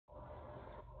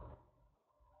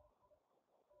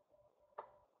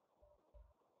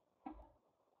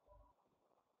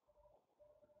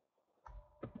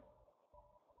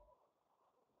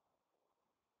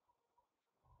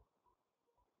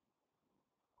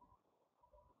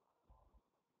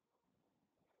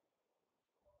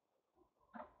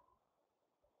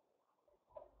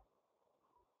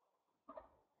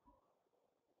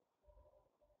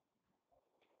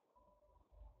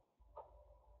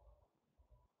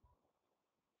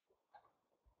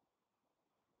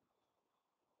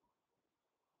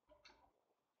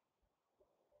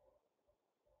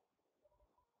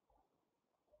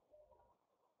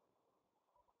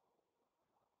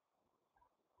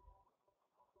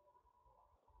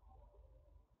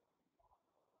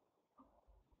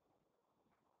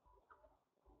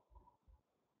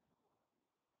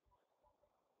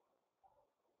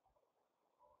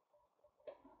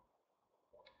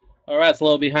All right, it's a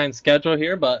little behind schedule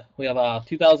here, but we have a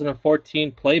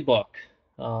 2014 Playbook.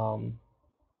 Um,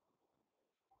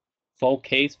 Full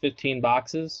case, 15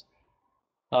 boxes.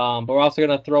 But we're also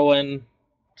going to throw in,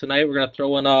 tonight, we're going to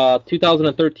throw in a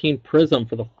 2013 Prism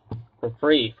for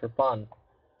free, for fun.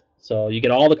 So you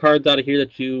get all the cards out of here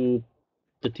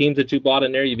the teams that you bought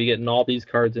in there, you'll be getting all these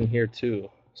cards in here too.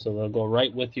 So they'll go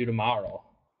right with you tomorrow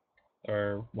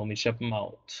or when we ship them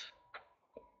out.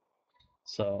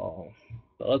 So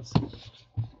let's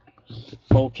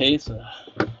full case of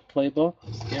Playbook.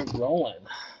 Let's get rolling.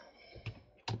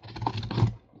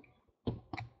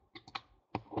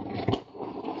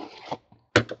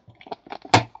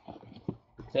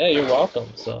 Yeah, you're welcome.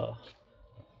 So,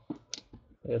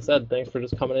 like I said, thanks for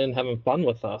just coming in and having fun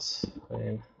with us. I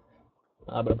mean,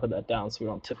 I'm gonna put that down so we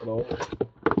don't tip it over.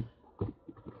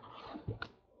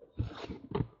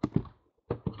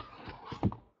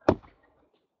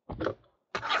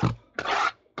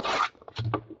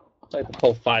 I like to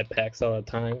pull 5 packs at a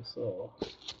time. So,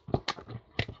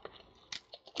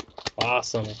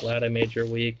 awesome! Glad I made your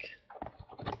week.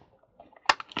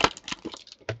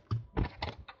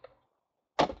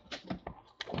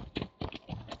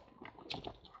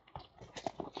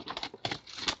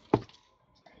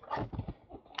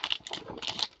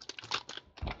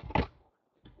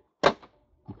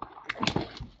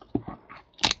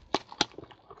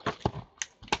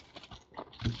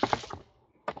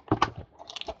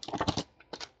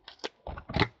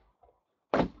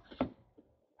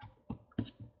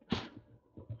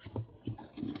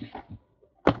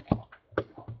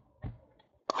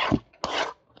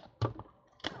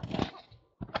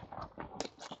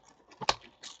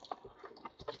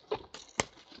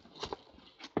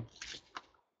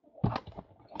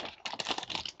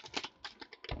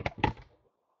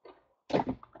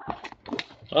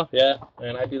 Oh yeah,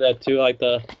 and I do that too. I like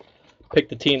to pick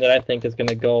the team that I think is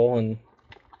gonna go and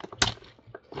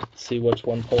see which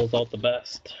one pulls out the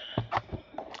best.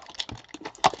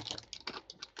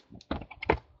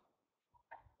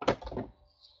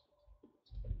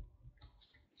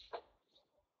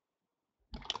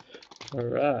 All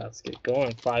right, let's get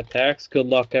going. 5 packs. Good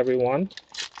luck, everyone.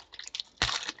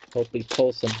 Hope we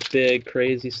pull some big,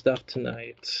 crazy stuff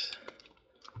tonight.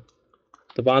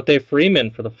 Devontae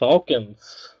Freeman for the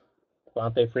Falcons.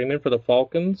 Devontae Freeman for the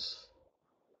Falcons.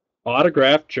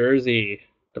 Autographed jersey.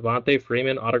 Devontae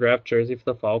Freeman autographed jersey for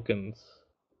the Falcons.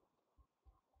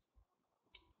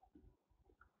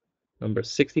 Number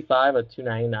 65 of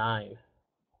 299.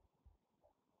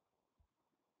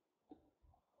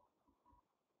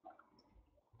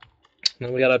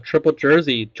 Then we got a triple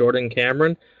jersey. Jordan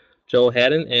Cameron, Joe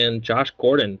Haddon, and Josh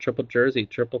Gordon. Triple jersey,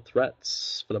 triple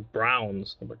threats for the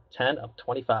Browns. Number 10 of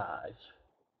 25.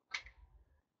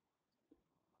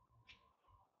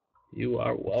 You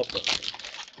are welcome.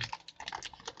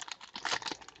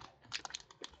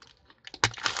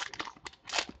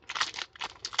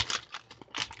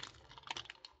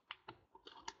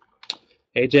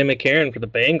 AJ McCarron for the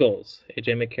Bengals.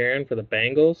 AJ McCarron for the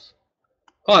Bengals.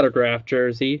 Autographed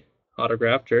jersey.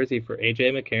 Autographed jersey for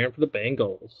AJ McCarron for the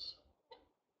Bengals.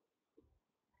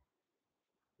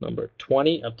 Number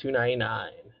 20 of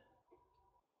 299.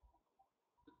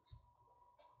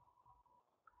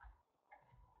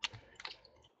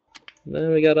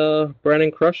 Then we got a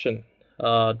Brandon Crushin.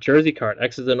 Jersey card,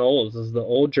 X's and O's. This is the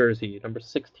old jersey, number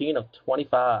 16 of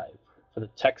 25 for the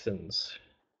Texans.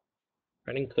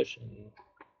 Brandon Cushion.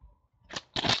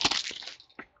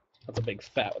 That's a big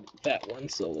fat one,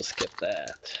 so we'll skip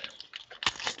that.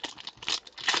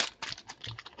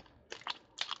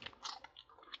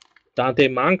 Dante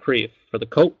Moncrief for the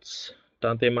Colts.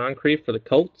 Dante Moncrief for the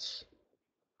Colts.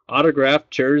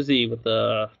 Autographed jersey with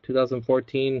the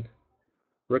 2014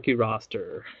 rookie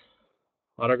roster.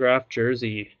 Autographed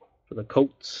jersey for the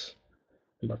Colts.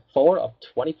 Number 4 of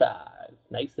 25.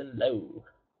 Nice and low.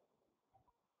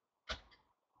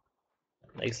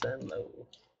 Nice and low.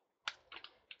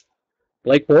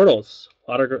 Blake Bortles.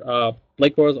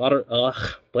 Blake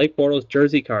Bortles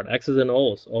jersey card. X's and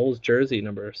O's. O's jersey.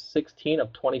 Number 16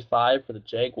 of 25 for the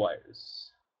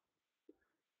Jaguars.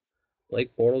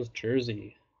 Blake Bortles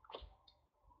jersey.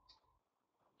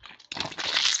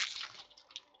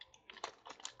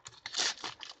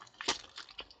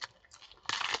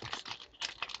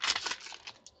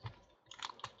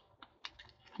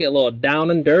 Get a little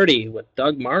down and dirty with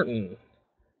Doug Martin.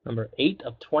 Number 8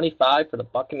 of 25 for the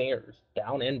Buccaneers.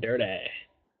 Down and dirty.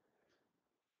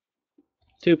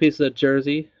 2 pieces of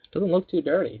jersey. Doesn't look too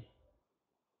dirty.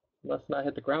 Must not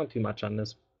hit the ground too much on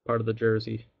this part of the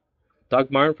jersey. Doug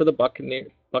Martin for the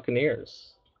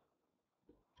Buccaneers.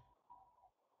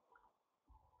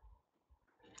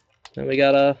 Then we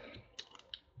got a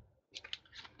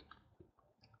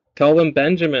Kelvin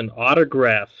Benjamin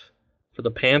autograph for the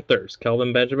Panthers.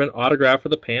 Kelvin Benjamin autograph for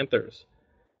the Panthers.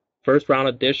 First round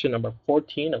edition, number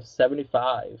 14 of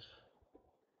 75.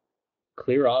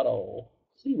 Clear auto.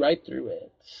 See right through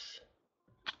it.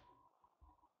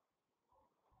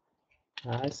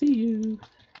 I see you.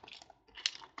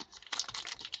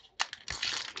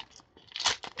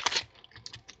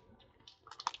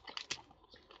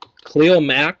 Cleo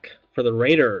Mack for the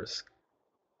Raiders.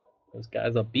 This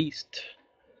guy's a beast.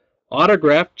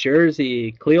 Autographed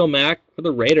jersey. Cleo Mack for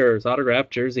the Raiders. Autographed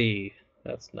jersey.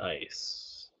 That's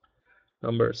nice.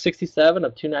 Number 67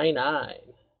 of 299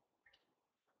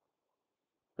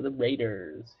 for the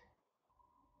Raiders.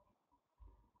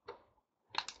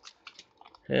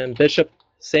 And Bishop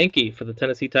Sankey for the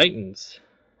Tennessee Titans.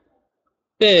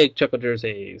 Big chuckle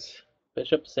jerseys.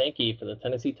 Bishop Sankey for the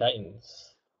Tennessee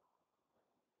Titans.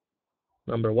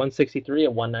 Number 163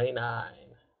 of 199.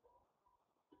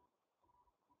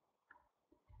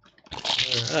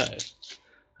 Alright.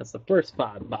 That's the first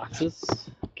 5 boxes.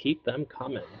 Keep them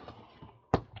coming.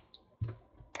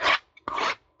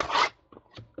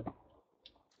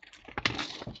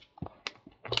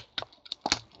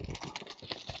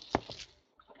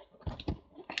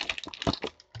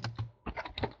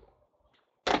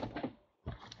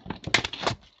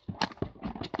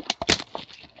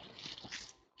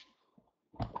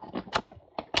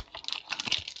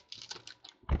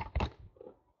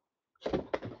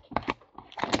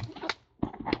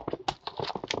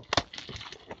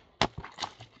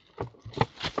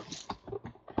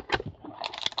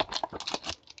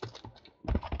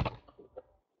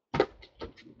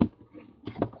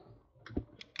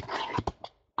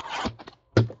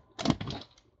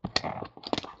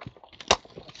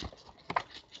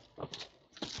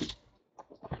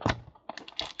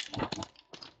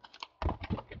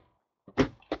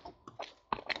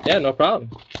 Yeah, no problem.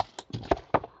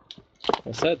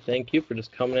 I said thank you for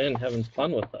just coming in and having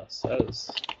fun with us. That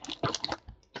is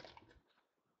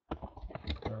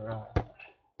alright.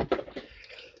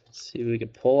 Let's see if we can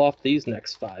pull off these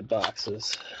next 5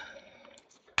 boxes.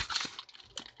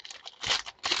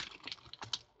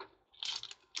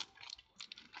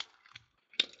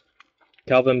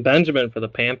 Kelvin Benjamin for the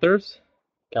Panthers.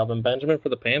 Kelvin Benjamin for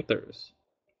the Panthers.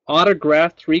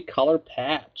 Autographed 3-color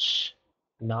patch.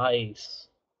 Nice.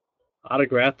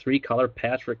 Autographed 3-color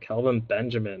patch for Kelvin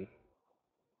Benjamin.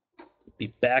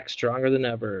 Be back stronger than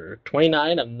ever.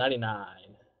 29 of 99.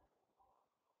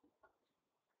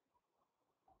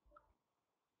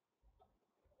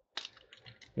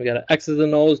 We got an X's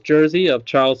and O's jersey of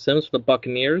Charles Sims for the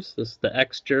Buccaneers. This is the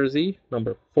X jersey,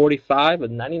 number 45 of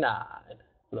 99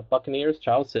 for the Buccaneers,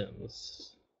 Charles Sims.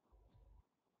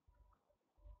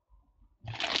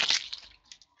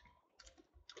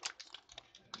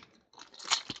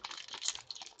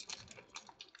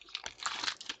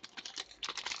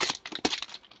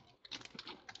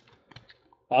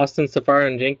 Austin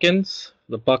Seferian-Jenkins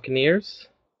for the Buccaneers.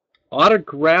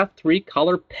 Autographed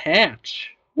 3-color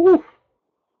patch. Woo!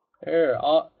 There,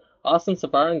 Austin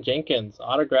Seferian-Jenkins.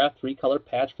 Autographed 3-color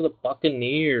patch for the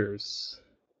Buccaneers.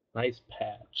 Nice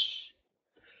patch.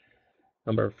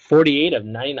 Number 48 of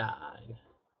 99.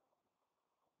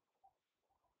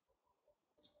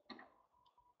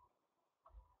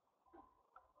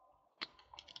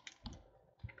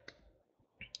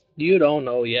 You don't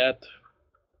know yet.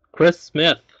 Chris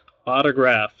Smith,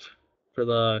 autograph for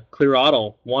the clear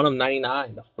auto, 1 of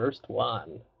 99, the first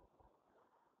one.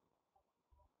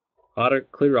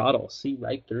 Clear auto, see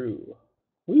right through.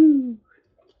 Woo!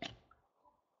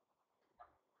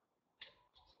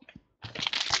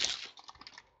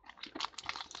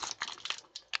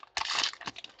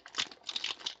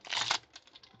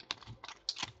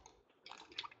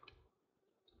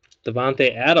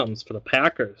 Devontae Adams for the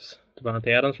Packers. Devontae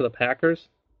Adams for the Packers.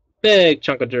 Big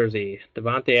chunk of jersey.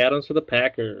 Devontae Adams for the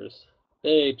Packers.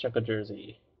 Big chunk of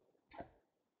jersey.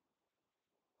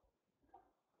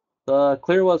 The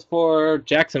clear was for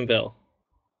Jacksonville.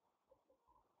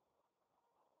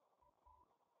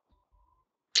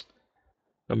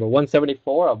 Number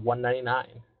 174 of 199.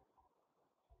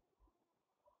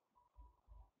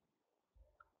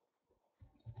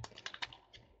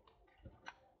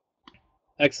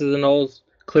 X's and O's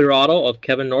clear auto of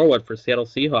Kevin Norwood for Seattle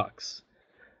Seahawks.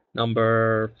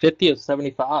 Number 50 of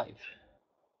 75.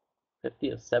 50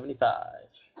 of 75.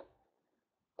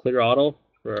 Clear auto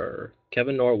for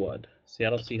Kevin Norwood,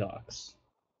 Seattle Seahawks.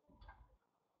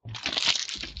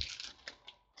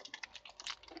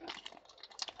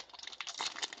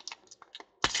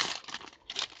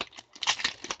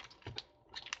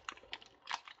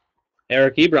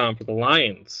 Eric Ebron for the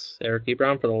Lions. Eric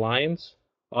Ebron for the Lions.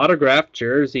 Autographed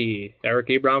jersey. Eric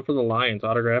Ebron for the Lions.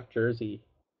 Autographed jersey.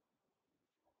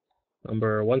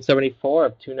 Number 174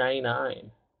 of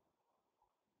 299.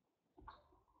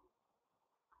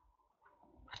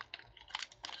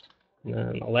 And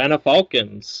then Atlanta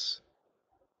Falcons.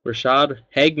 Rashad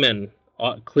Hagman.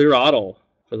 Clear auto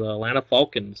for the Atlanta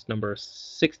Falcons. Number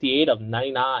 68 of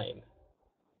 99.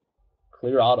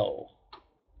 Clear auto.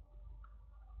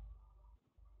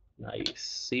 Nice.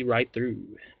 See right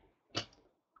through.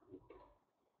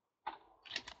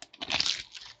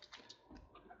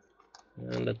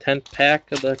 And the 10th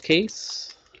pack of the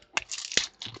case.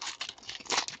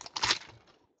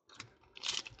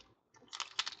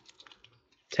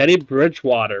 Teddy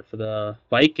Bridgewater for the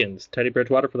Vikings. Teddy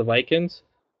Bridgewater for the Vikings.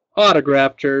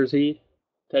 Autographed jersey.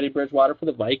 Teddy Bridgewater for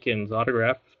the Vikings.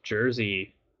 Autographed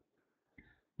jersey.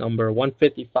 Number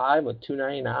 155 of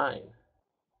 299.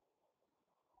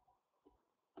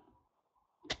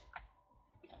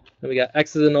 Then we got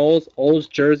X's and O's. O's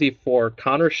jersey for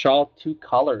Connor Shaw, 2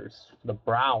 colors for the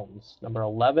Browns. Number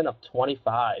 11 of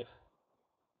 25.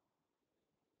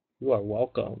 You are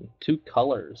welcome. 2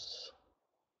 colors.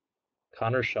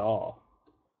 Connor Shaw.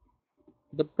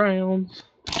 The Browns.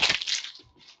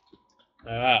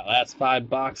 Alright, last 5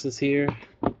 boxes here.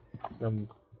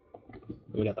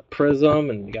 We got the Prism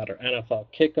and we got our NFL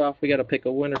kickoff. We got to pick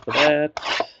a winner for that.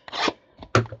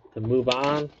 To move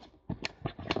on.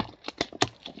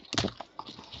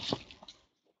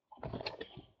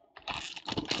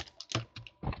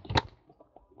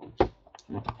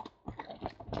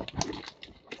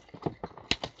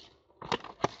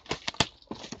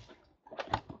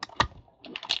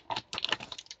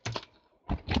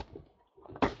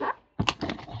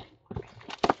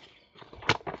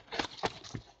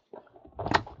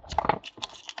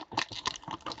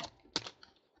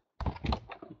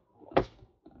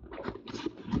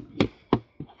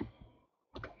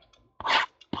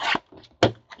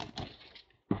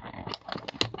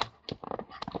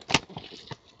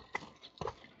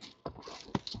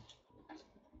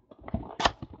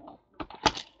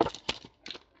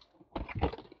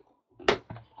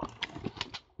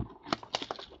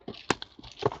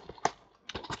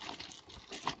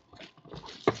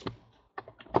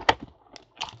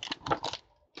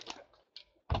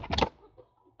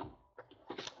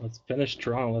 Let's finish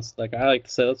strong. Let's, like I like to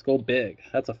say, let's go big.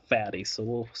 That's a fatty, so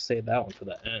we'll save that one for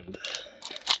the end.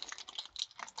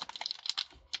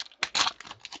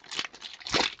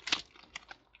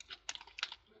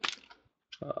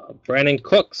 Brandon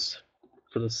Cooks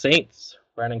for the Saints.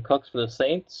 Brandon Cooks for the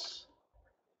Saints.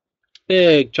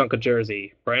 Big chunk of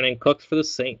jersey. Brandon Cooks for the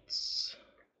Saints.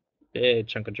 Big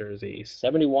chunk of jersey.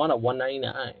 71 of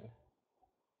 199.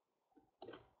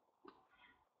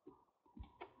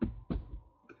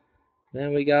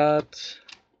 Then we got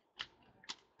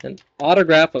an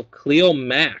autograph of Cleo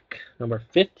Mack, number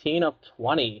 15 of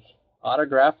 20.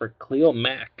 Autograph for Cleo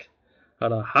Mack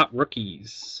out of Hot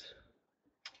Rookies.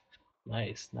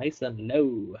 Nice, nice and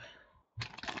low.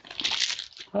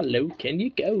 How low can you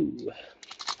go?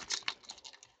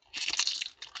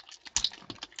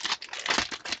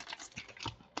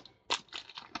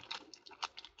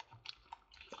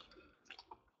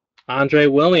 Andre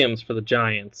Williams for the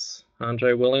Giants.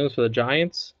 Andre Williams for the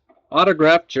Giants.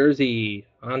 Autographed jersey.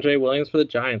 Andre Williams for the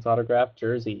Giants. Autographed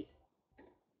jersey.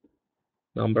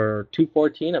 Number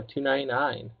 214 of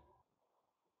 299.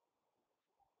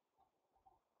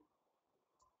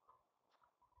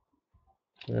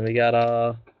 And then we got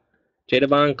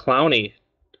Jadeveon Clowney,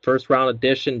 first round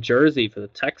edition jersey for the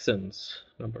Texans.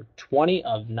 Number 20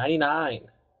 of 99.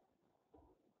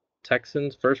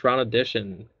 Texans first round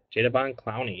edition. Jadeveon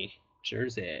Clowney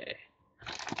jersey.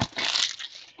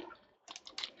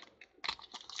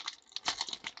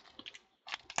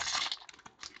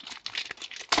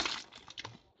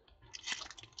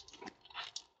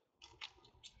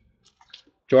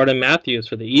 Jordan Matthews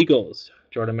for the Eagles.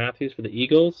 Jordan Matthews for the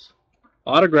Eagles.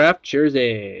 Autographed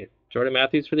jersey. Jordan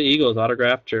Matthews for the Eagles.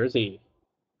 Autographed jersey.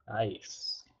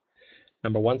 Nice.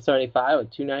 Number 175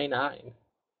 of 299.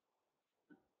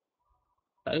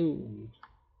 Boom.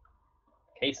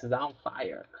 Case is on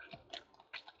fire.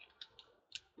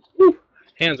 Woo.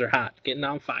 Hands are hot. Getting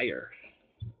on fire.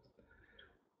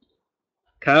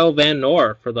 Kyle Van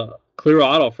Noy for the clear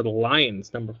auto for the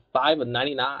Lions. Number 5 of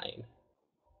 99.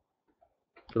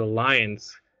 For the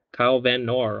Lions, Kyle Van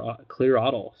Noy, clear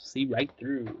auto. See right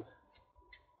through.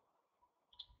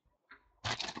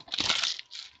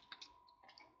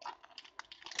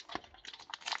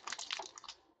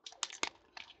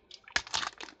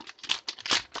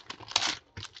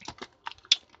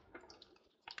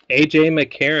 AJ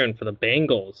McCarron for the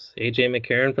Bengals. AJ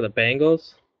McCarron for the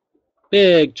Bengals.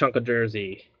 Big chunk of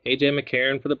jersey. AJ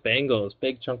McCarron for the Bengals.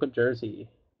 Big chunk of jersey.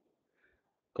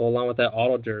 Go along with that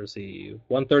auto jersey.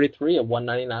 133 of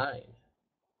 199.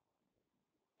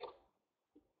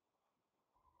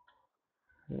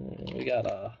 We got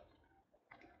a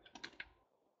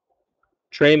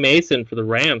Trey Mason for the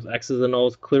Rams. X's and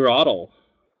O's clear auto.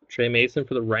 Trey Mason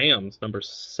for the Rams. Number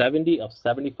 70 of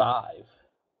 75.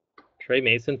 Trey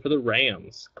Mason for the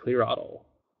Rams. Clear auto.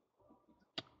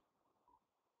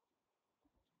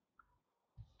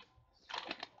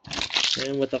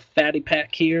 And with a fatty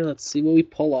pack here, let's see what we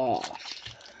pull off.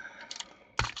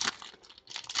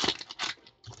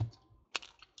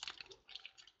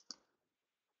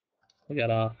 We got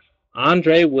a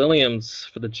Andre Williams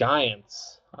for the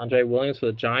Giants. Andre Williams for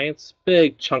the Giants.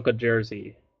 Big chunk of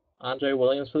jersey. Andre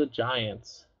Williams for the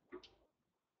Giants.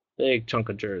 Big chunk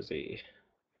of jersey.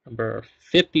 Number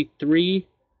 53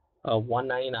 of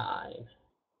 199.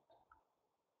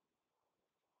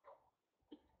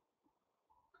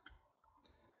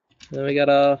 Then we got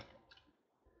a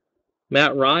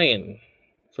Matt Ryan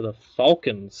for the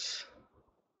Falcons.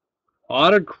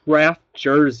 Autographed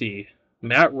jersey.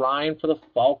 Matt Ryan for the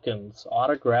Falcons.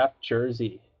 Autographed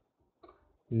jersey.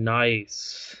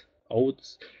 Nice. Oh,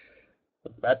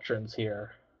 the veterans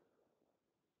here.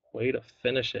 Way to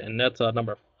finish it. And that's a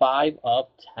number 5 of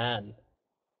 10.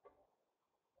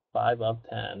 5 of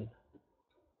 10.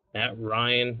 Matt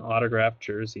Ryan autographed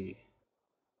jersey.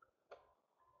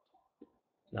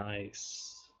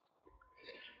 Nice.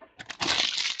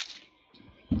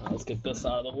 Let's get this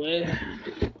out of the way.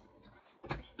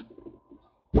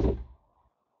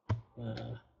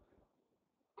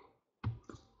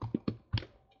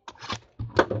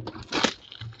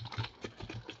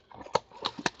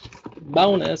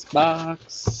 Bonus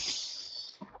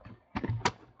box.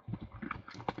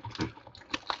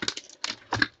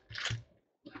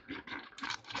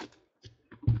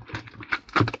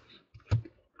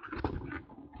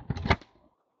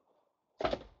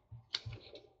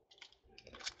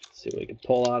 See what we can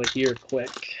pull out of here quick.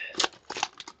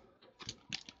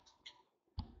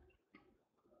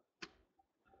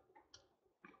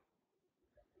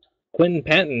 Quentin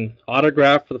Patton,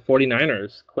 autograph for the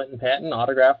 49ers. Quentin Patton,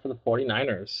 autograph for the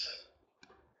 49ers.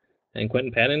 And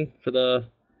Quentin Patton for the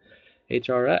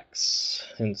HRX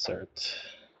insert.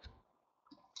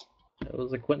 That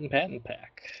was a Quentin Patton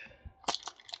pack.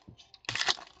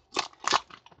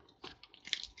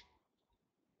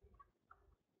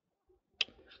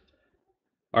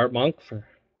 Art Monk for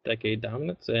Decade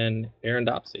Dominance, and Aaron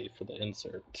Dopsey for the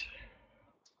insert.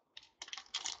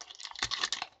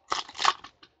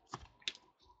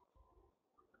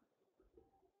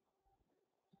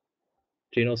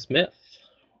 Geno Smith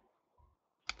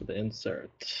for the insert.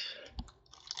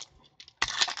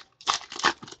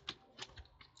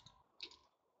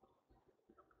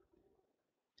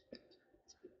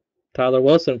 Tyler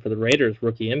Wilson for the Raiders,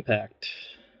 rookie impact.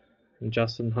 And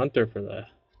Justin Hunter for the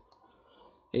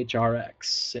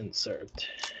HRX insert.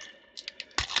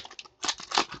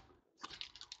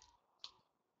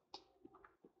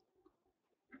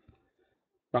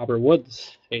 Robert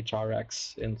Woods,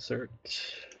 HRX insert.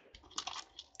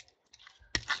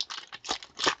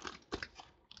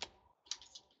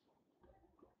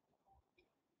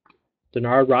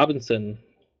 Denard Robinson,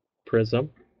 Prism,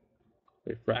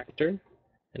 Refractor,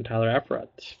 and Tyler Eifert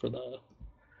for the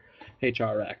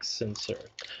HRX insert.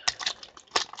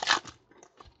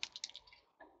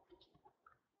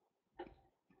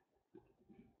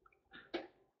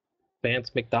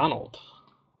 Vance McDonald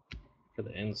for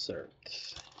the insert.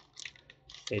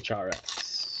 HRX.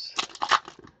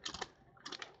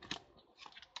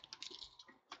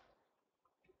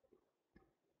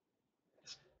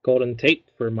 Golden Tate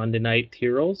for Monday Night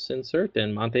Heroes insert,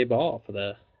 and Monte Ball for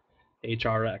the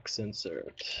HRX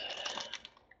insert.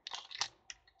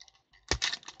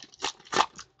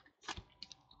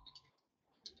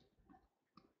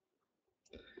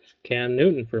 Cam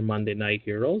Newton for Monday Night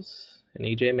Heroes, and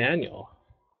EJ Manuel,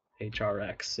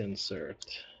 HRX insert.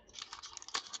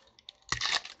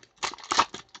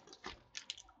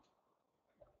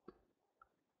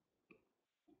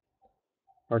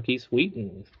 Marquise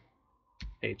Wheaton,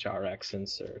 HRX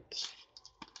insert.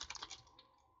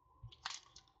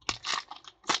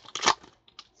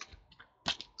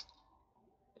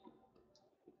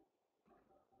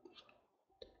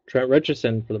 Trent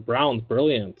Richardson for the Browns,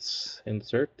 Brilliance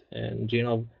insert, and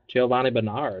Giovanni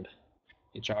Bernard,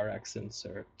 HRX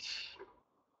insert.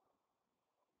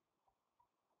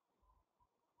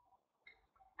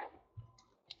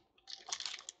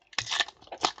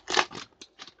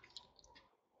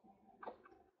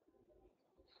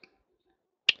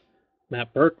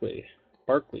 Matt Barkley,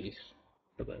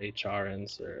 for the HR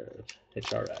insert,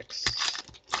 HRX.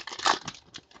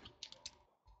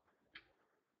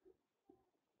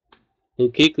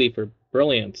 Luke Kuechly for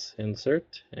Brilliance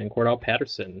insert, and Cordell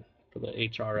Patterson for the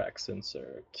HRX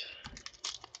insert.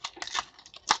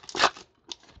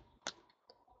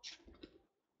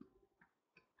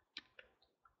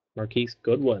 Marquise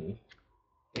Goodwin,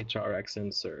 HRX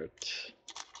insert.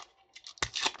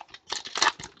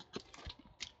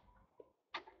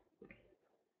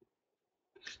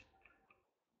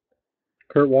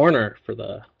 Kurt Warner for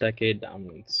the Decade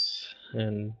Dominance,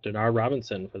 and Denard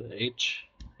Robinson for the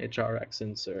HRX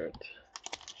insert.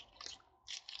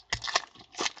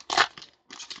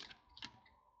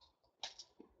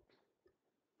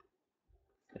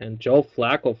 And Joe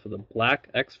Flacco for the Black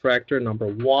X-Fractor, number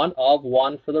 1 of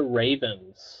 1 for the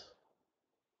Ravens.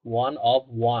 1 of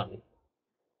 1.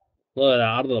 Look at that,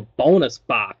 out of the bonus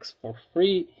box for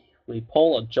free. We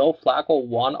pull a Joe Flacco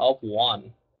 1 of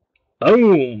 1.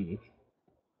 Boom!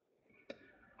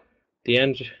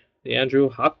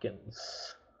 DeAndrew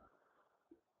Hopkins.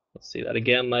 Let's see that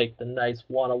again, like the nice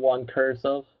 1 of 1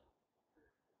 cursive.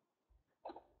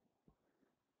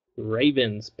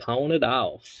 Ravens pulling it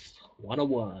off. 1 of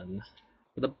 1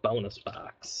 for the bonus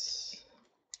box.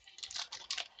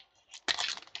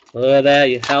 Look at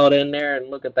that, you held in there, and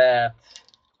look at that.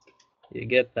 You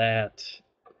get that.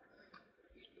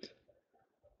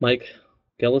 Mike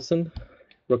Gillison,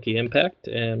 Rookie Impact,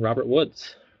 and Robert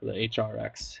Woods for the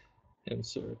HRX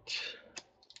insert.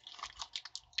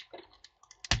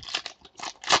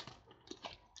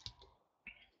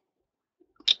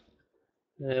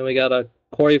 And we got a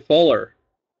Corey Fuller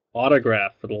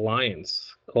autograph for the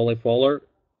Lions. Corey Fuller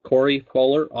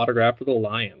autograph for the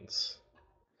Lions.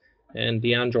 And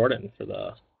Deion Jordan for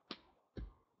the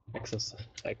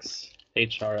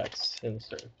HRX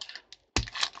insert.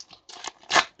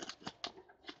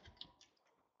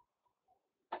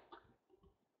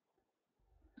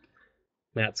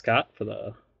 Matt Scott for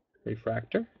the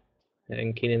refractor,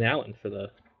 and Keenan Allen for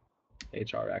the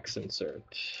HRX insert.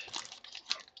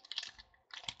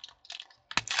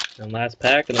 And last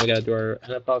pack, and then we got to do our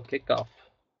NFL kickoff.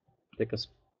 Pick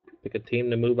a team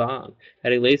to move on.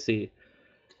 Eddie Lacy,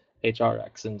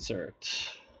 HRX insert.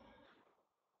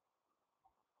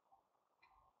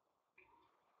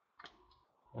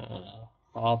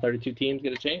 All 32 teams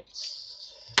get a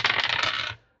chance.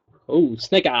 Oh,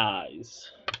 Snake Eyes.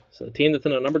 So the team that's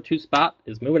in the number 2 spot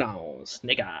is moving on.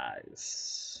 Snake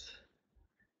Eyes.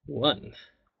 1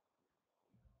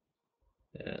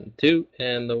 and 2,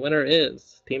 and the winner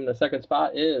is, team in the 2nd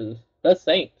spot is the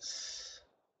Saints.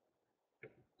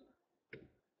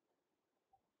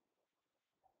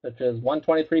 Which is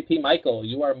 123P Michael.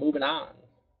 You are moving on.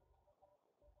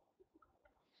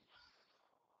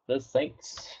 The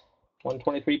Saints.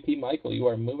 123P Michael. You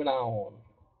are moving on.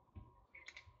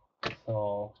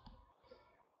 So,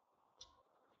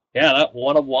 yeah, that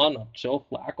 1 of 1 of Joe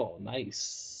Flacco.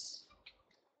 Nice.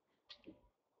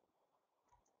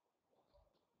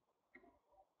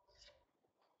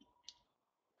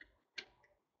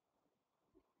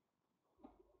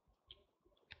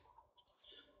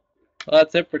 Well,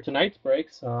 that's it for tonight's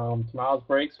breaks. Tomorrow's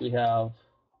breaks, we have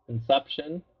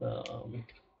Inception.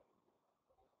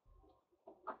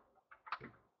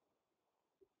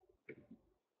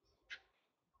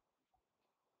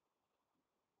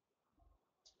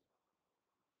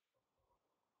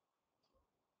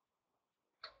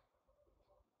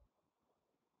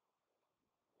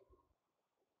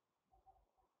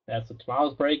 Yeah, so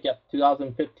tomorrow's break, yep,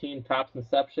 2015 Topps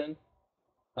Inception.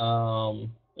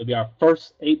 It'll be our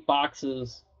first 8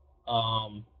 boxes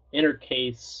inner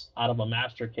case out of a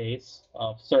master case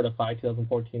of certified,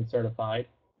 2014 certified.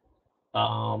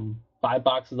 5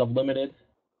 boxes of limited.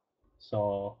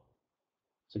 So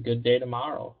it's a good day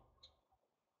tomorrow.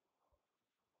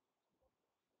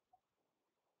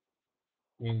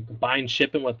 You can combine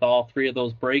shipping with all 3 of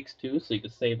those breaks too, so you can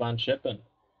save on shipping.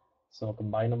 So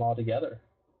combine them all together.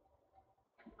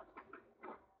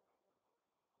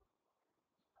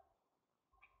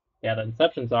 Yeah, the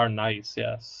Inceptions are nice,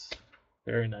 yes.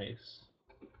 Very nice.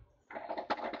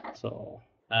 So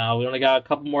we only got a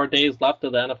couple more days left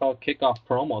of the NFL kickoff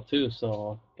promo too,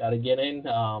 so got to get in.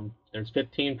 There's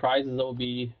 15 prizes that will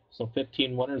be, so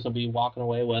 15 winners will be walking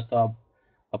away with a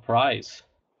prize.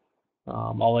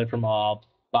 All the way from a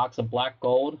box of black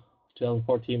gold,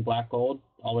 2014 black gold,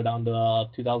 all the way down to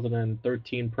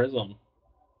 2013 Prism.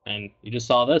 And you just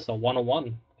saw this, a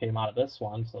 101 came out of this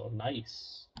one, so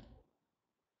nice.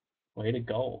 Way to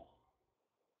go.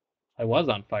 I was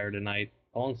on fire tonight,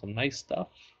 pulling some nice stuff.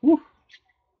 Whew.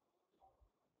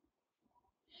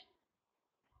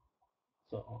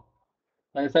 So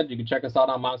like I said, you can check us out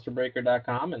on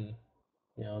monsterbreaker.com and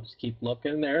just keep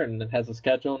looking there, and it has a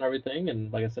schedule and everything.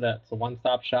 And like I said, it's a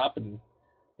one-stop shop, and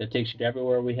it takes you to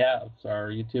everywhere we have. So our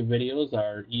YouTube videos,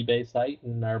 our eBay site,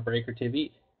 and our Breaker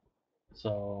TV.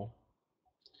 So,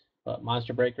 but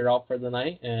Monster Breaker out for the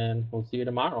night, and we'll see you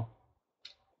tomorrow.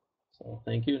 So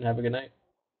thank you and have a good night.